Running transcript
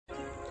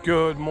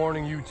Good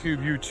morning,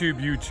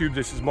 YouTube.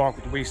 This is Mark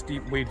with Waist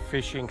Deep Wade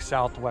Fishing,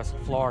 Southwest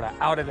Florida,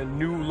 out at a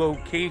new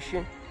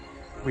location.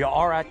 We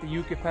are at the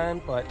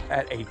Yucatan, but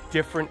at a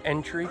different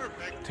entry.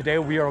 Today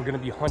we are going to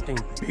be hunting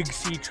big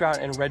sea trout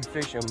and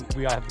redfish, and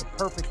we have the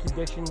perfect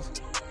conditions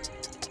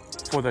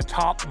for the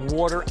top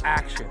water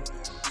action.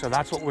 So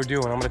that's what we're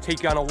doing. I'm going to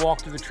take you on a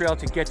walk through the trail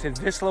to get to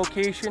this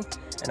location,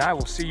 and I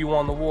will see you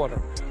on the water.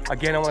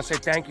 Again, I want to say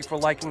thank you for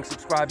liking,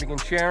 subscribing, and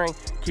sharing,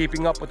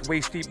 keeping up with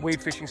Waist Deep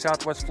Wade Fishing,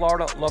 Southwest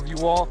Florida. Love you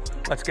all.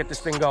 Let's get this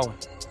thing going.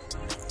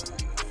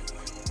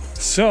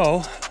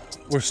 So,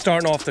 we're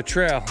starting off the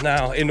trail.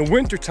 Now, in the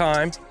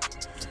wintertime,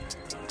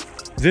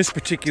 this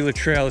particular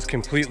trail is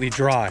completely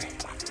dry.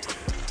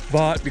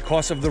 But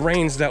because of the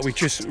rains that we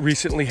just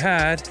recently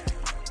had,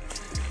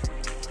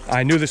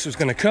 I knew this was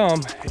going to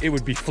come, it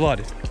would be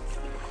flooded.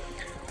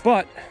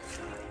 But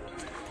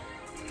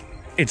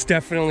it's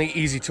definitely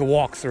easy to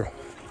walk through.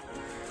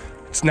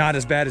 It's not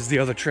as bad as the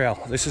other trail.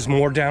 This is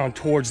more down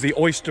towards the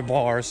oyster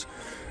bars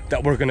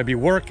that we're going to be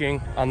working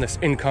on this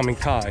incoming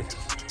tide.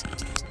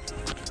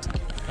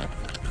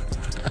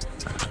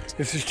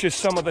 This is just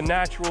some of the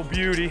natural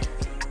beauty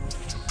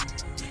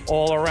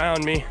all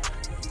around me.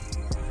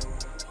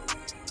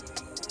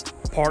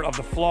 Part of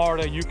the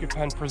Florida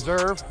Yucatan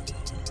Preserve,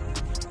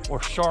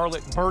 or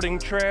Charlotte Birding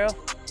Trail,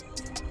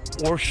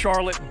 or the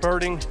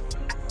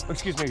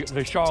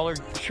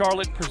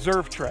Charlotte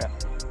Preserve Trail.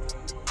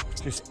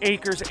 Just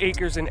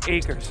acres and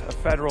acres of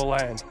federal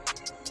land.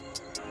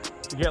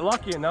 You get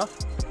lucky enough,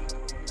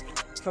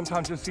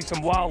 sometimes you'll see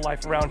some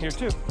wildlife around here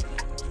too.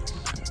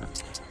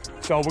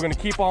 So we're gonna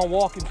keep on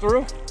walking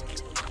through,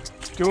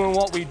 doing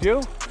what we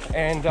do,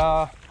 and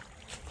I'm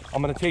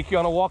gonna take you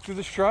on a walk through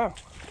this trail.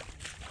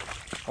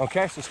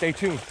 Okay, so stay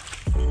tuned.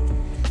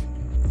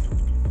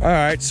 All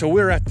right, so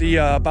we're at the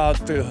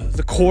about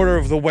the quarter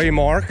of the way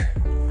mark.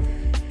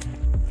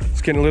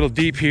 It's getting a little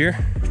deep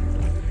here.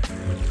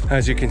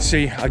 As you can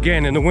see,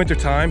 again, in the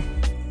wintertime,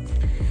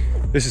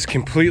 this is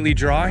completely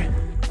dry.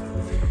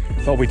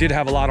 But we did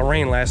have a lot of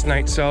rain last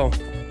night, so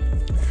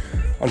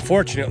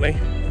unfortunately,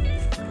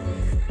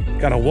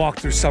 gotta walk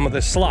through some of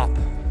this slop.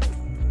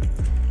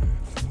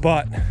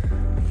 But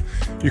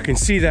you can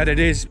see that it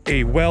is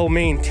a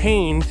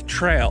well-maintained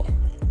trail.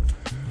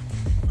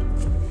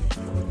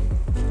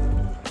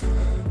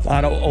 A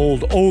lot of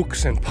old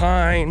oaks and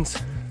pines,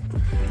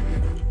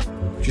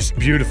 just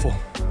beautiful.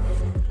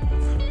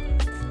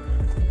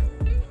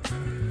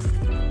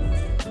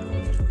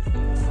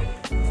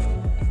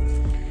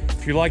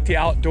 If you like the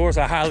outdoors,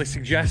 I highly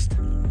suggest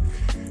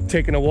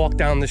taking a walk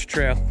down this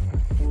trail.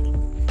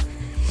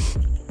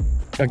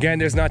 Again,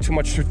 there's not too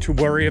much to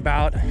worry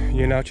about,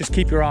 you know, just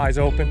keep your eyes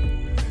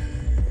open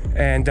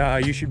and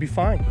you should be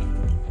fine.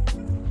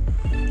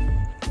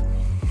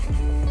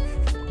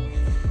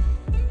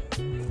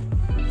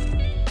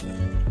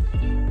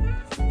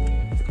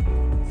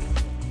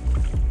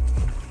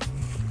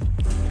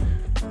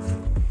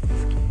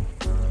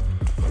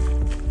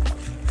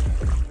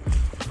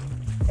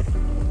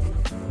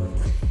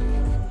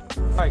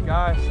 All right,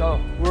 guys,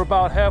 so we're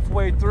about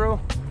halfway through.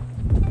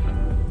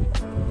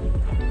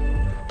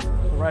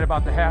 Right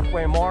about the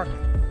halfway mark.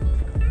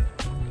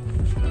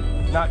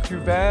 Not too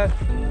bad,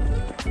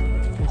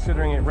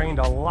 considering it rained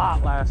a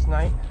lot last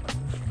night.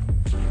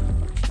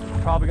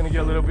 Probably gonna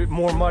get a little bit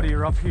more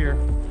muddier up here.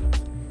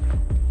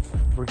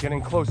 We're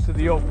getting close to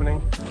the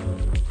opening.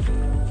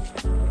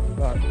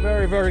 But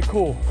very, very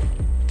cool.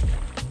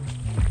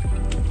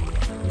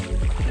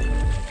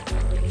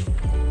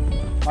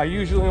 I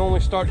usually only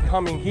start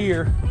coming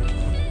here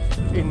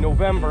in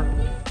November,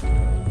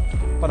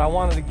 but I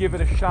wanted to give it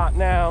a shot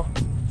now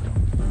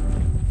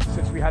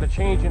since we had a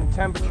change in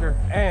temperature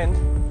and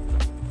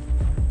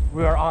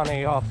we are on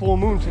a full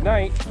moon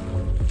tonight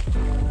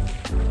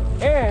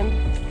and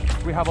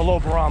we have a low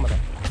barometer.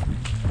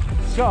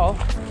 So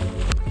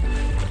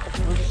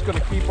we're just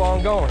gonna keep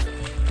on going.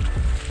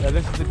 Now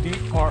this is the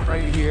deep part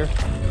right here.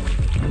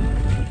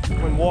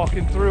 When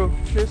walking through,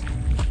 just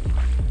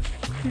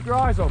keep your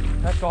eyes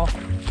open, that's all.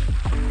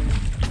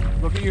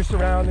 Look at your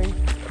surroundings,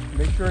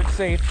 make sure it's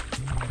safe.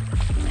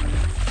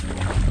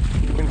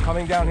 I've been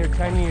coming down here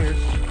 10 years.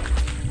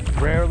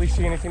 Rarely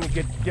see anything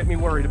to get me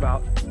worried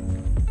about.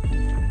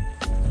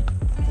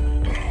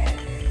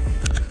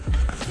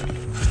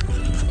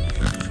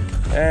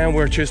 And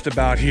we're just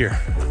about here.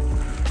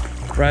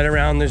 Right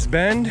around this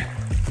bend.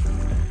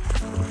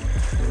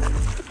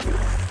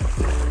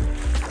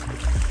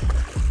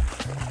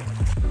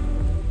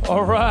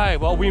 All right,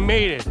 well, we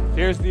made it.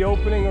 There's the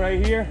opening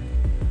right here.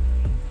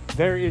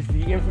 There is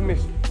the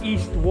infamous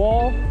east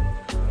wall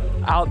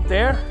out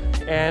there.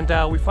 And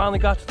we finally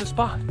got to the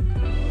spot.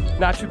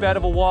 Not too bad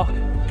of a walk.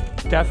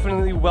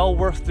 Definitely well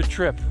worth the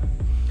trip.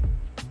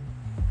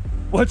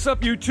 What's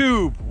up,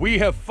 YouTube? We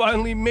have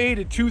finally made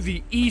it to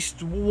the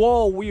east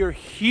wall. We are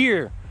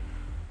here.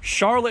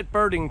 Charlotte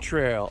Birding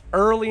Trail.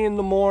 Early in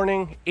the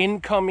morning,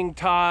 incoming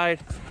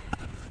tide.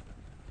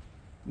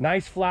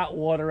 Nice flat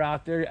water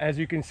out there. As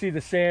you can see,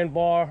 the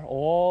sandbar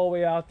all the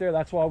way out there.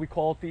 That's why we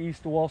call it the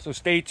east wall. So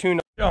stay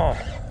tuned. Oh.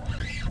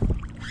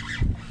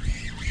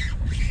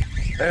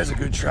 There's a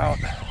good trout.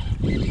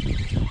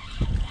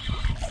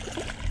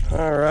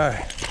 All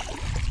right.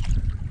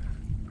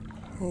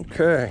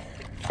 Okay.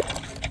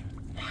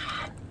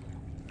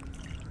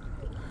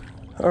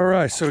 All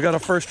right, so we got our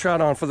first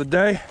trout on for the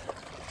day.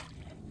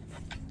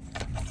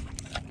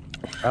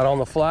 Out on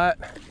the flat.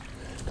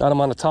 Got him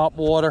on the top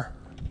water.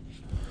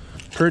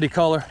 Pretty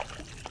color.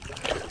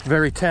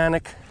 Very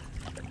tannic.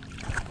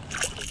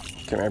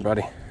 Come here,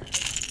 buddy.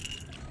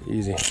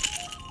 Easy.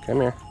 Come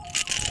here.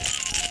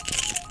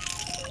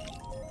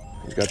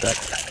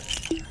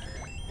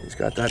 He's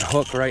got that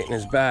hook right in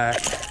his back.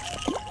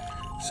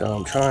 So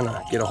I'm trying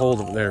to get a hold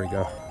of him. There we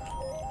go.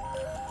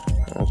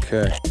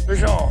 Okay.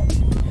 Fish on.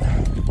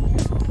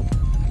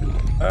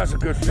 That's a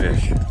good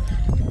fish.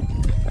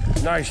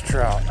 Nice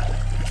trout.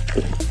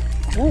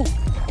 Woo.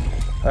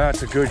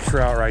 That's a good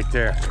trout right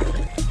there.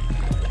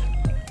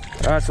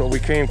 That's what we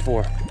came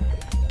for.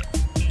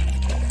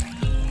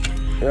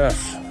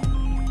 Yes.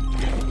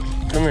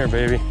 Come here,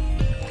 baby.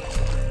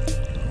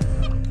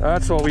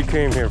 That's what we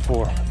came here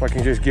for. If I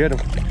can just get him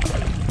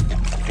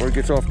before he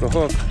gets off the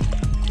hook.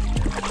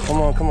 Come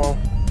on, come on.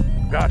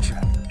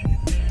 Gotcha.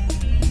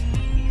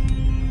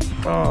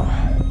 Oh.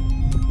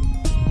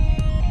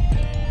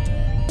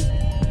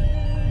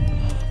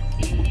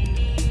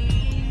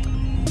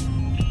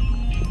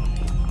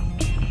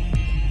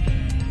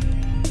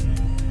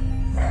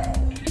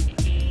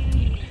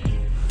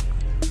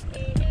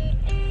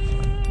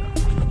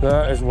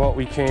 That is what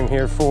we came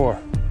here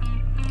for.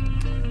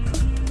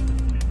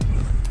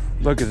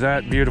 Look at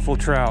that beautiful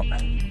trout.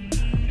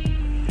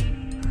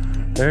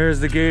 There's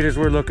the gators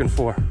we're looking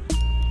for.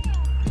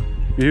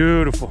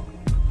 Beautiful.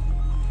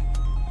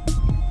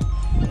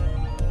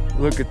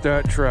 Look at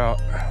that trout.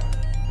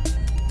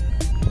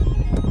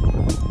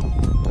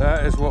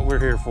 That is what we're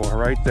here for,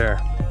 right there.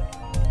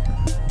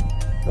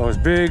 Those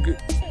big,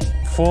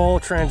 fall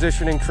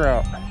transitioning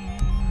trout.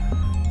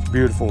 It's a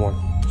beautiful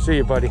one. See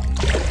you, buddy.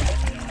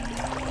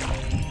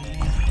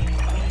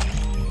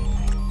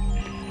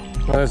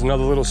 There's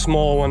another little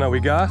small one that we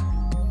got.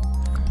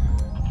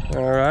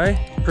 All right,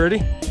 pretty.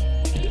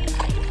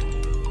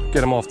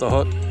 Get him off the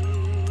hook.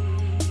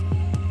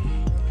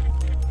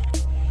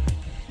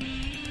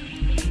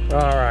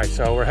 All right,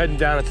 so we're heading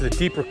down into the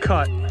deeper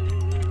cut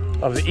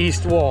of the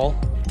east wall.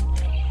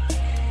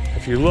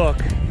 If you look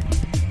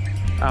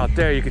out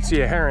there, you can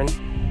see a heron,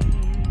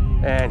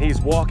 and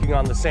he's walking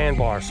on the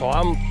sandbar. So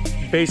I'm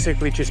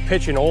basically just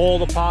pitching all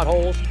the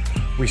potholes.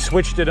 We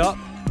switched it up.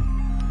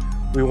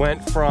 We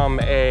went from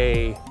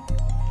a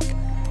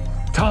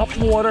top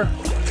water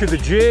to the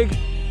jig,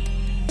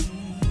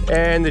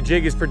 and the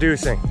jig is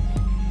producing.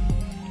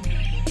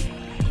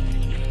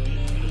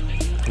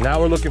 Now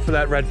we're looking for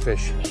that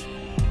redfish.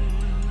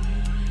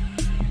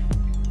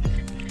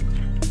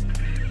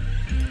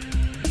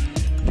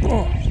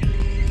 Oh,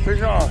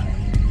 fish on.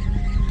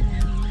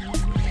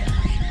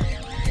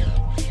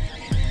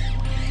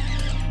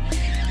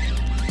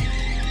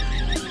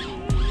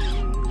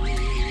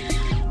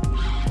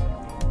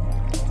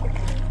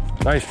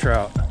 Nice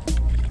trout.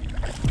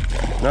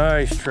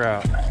 Nice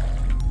trout.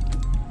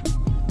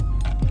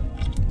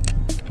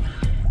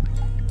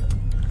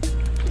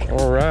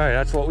 All right,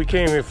 that's what we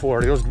came here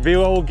for. Those big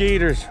old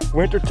gators,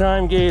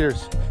 wintertime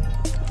gators.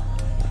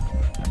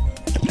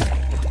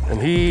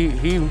 And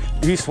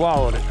he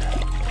swallowed it.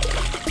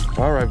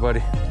 All right,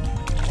 buddy.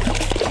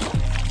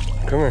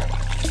 Come here.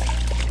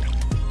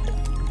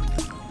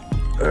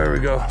 There we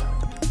go.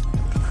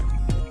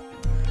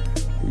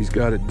 He's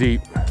got it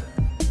deep.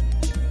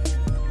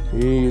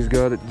 He's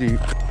got it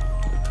deep.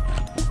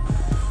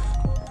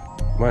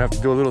 Might have to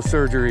do a little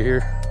surgery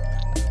here.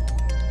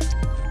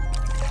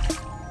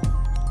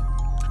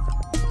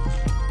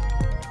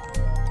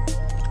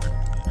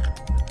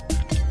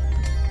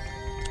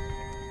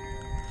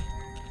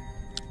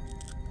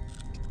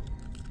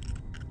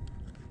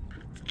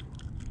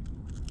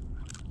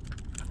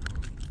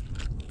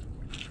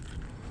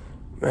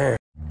 Man.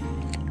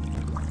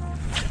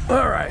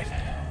 All right.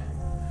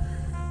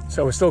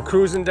 So we're still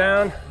cruising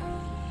down.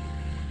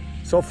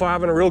 So far,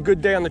 having a real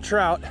good day on the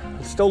trout.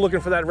 I'm still looking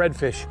for that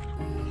redfish.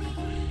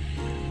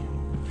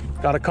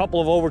 Got a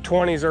couple of over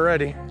 20s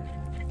already.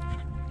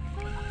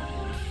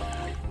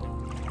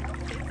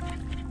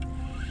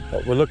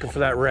 But we're looking for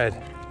that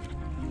red.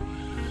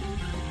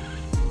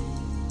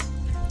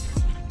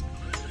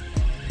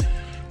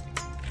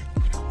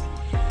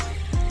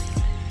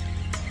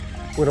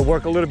 We're gonna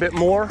work a little bit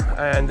more,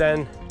 and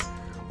then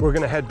we're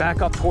gonna head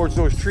back up towards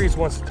those trees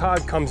once the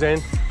tide comes in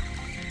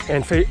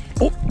and fish.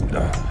 Oh,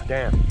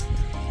 damn.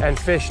 And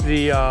fish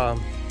the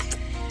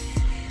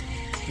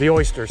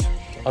oysters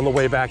on the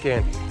way back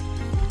in.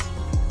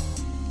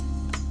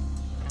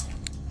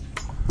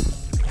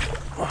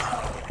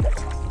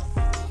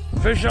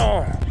 Fish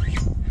on.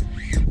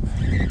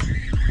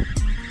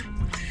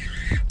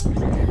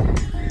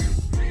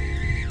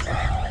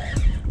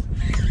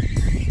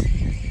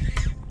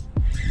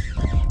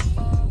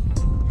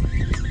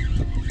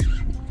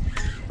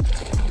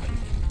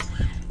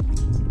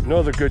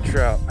 Another good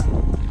trout.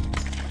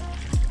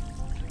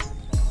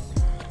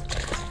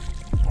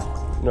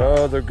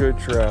 Another good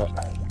trout.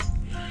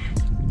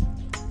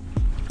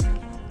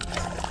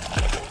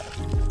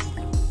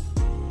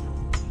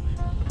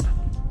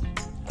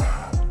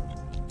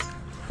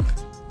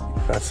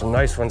 Got some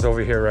nice ones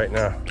over here right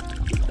now.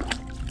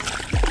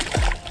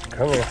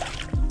 Come here.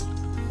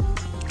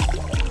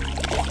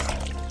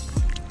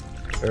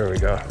 There we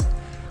go.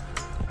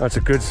 That's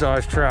a good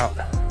sized trout.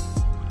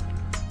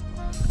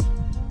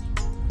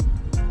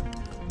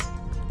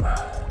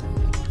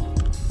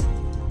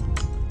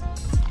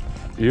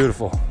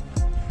 Beautiful.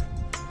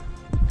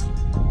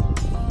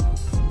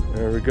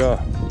 There we go.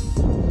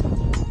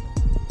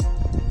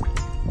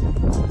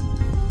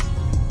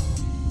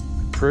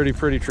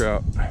 Pretty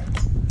trout.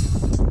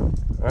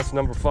 That's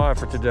number 5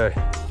 for today.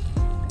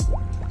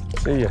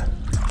 See ya. All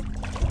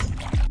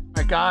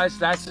right, guys,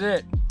 that's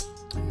it.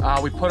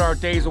 We put our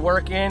days of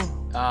work in.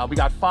 We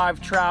got 5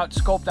 trout,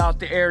 scoped out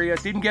the area.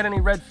 Didn't get any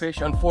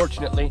redfish,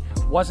 unfortunately.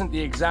 Wasn't the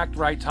exact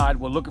right tide.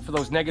 We're looking for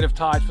those negative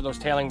tides for those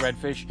tailing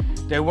redfish.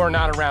 They were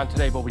not around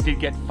today, but we did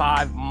get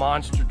 5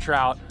 monster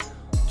trout,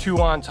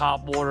 2 on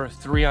top water,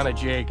 3 on a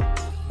jig.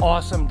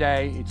 Awesome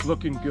day. It's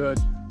looking good.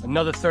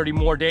 Another 30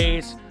 more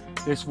days.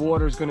 This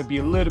water is going to be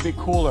a little bit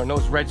cooler, and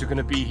those reds are going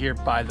to be here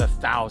by the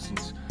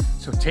thousands.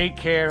 So take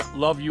care.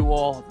 Love you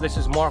all. This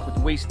is Mark with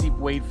Waist Deep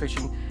Wade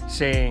Fishing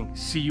saying,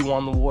 see you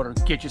on the water.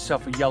 Get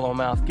yourself a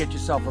yellowmouth. Get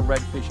yourself a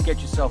redfish. Get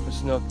yourself a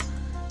snook.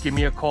 Give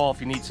me a call if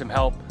you need some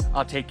help.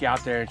 I'll take you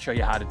out there and show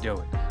you how to do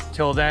it.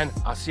 Till then,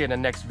 I'll see you in the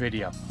next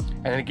video.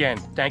 And again,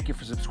 thank you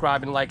for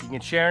subscribing, liking,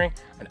 and sharing,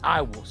 and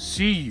I will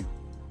see you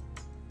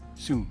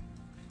soon.